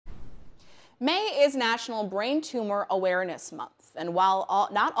May is National Brain Tumor Awareness Month, and while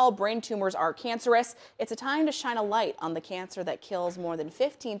not all brain tumors are cancerous, it's a time to shine a light on the cancer that kills more than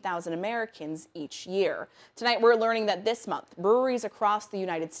 15,000 Americans each year. Tonight we're learning that this month, breweries across the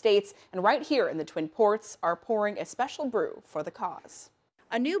United States and right here in the Twin Ports are pouring a special brew for the cause.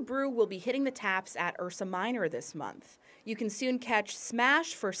 A new brew will be hitting the taps at Ursa Minor this month. You can soon catch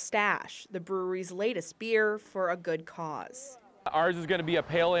Smash for Stash, the brewery's latest beer for a good cause. Ours is going to be a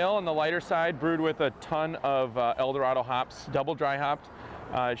pale ale on the lighter side, brewed with a ton of Eldorado hops, double dry hopped.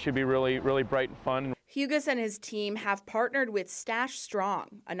 It should be really bright and fun. Hugus and his team have partnered with Stash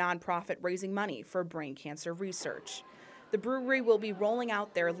Strong, a nonprofit raising money for brain cancer research. The brewery will be rolling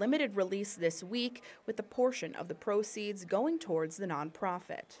out their limited release this week, with a portion of the proceeds going towards the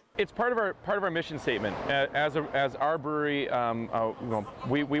nonprofit. It's part of our mission statement. As our brewery,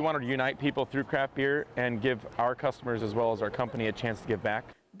 we want to unite people through craft beer and give our customers as well as our company a chance to give back.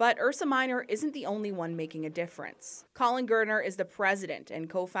 But Ursa Minor isn't the only one making a difference. Colin Gerner is the president and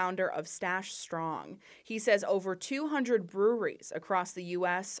co-founder of Stash Strong. He says over 200 breweries across the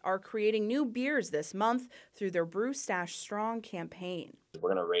U.S. are creating new beers this month through their Brew Stash Strong campaign.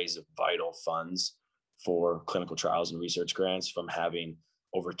 We're going to raise vital funds for clinical trials and research grants from having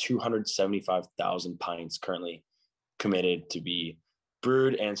over 275,000 pints currently committed to be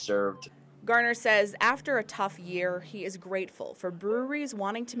brewed and served. Garner says after a tough year, he is grateful for breweries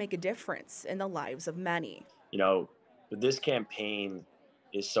wanting to make a difference in the lives of many. You know, this campaign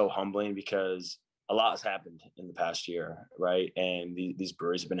is so humbling because a lot has happened in the past year, right? And these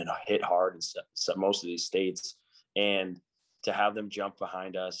breweries have been hit hard in most of these states. And to have them jump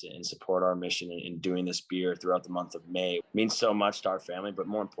behind us and support our mission in doing this beer throughout the month of May means so much to our family, but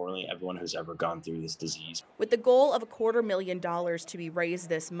more importantly, everyone who's ever gone through this disease. With the goal of $250,000 to be raised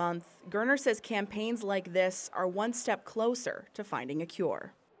this month, Gerner says campaigns like this are one step closer to finding a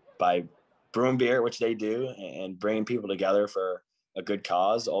cure. By brewing beer, which they do, and bringing people together for a good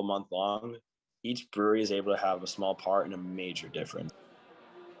cause all month long, each brewery is able to have a small part in a major difference.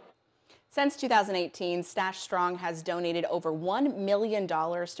 Since 2018, Stash Strong has donated over $1 million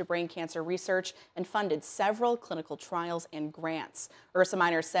to brain cancer research and funded several clinical trials and grants. Ursa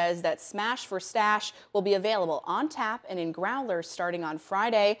Minor says that Smash for Stash will be available on tap and in growlers starting on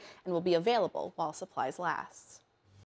Friday and will be available while supplies last.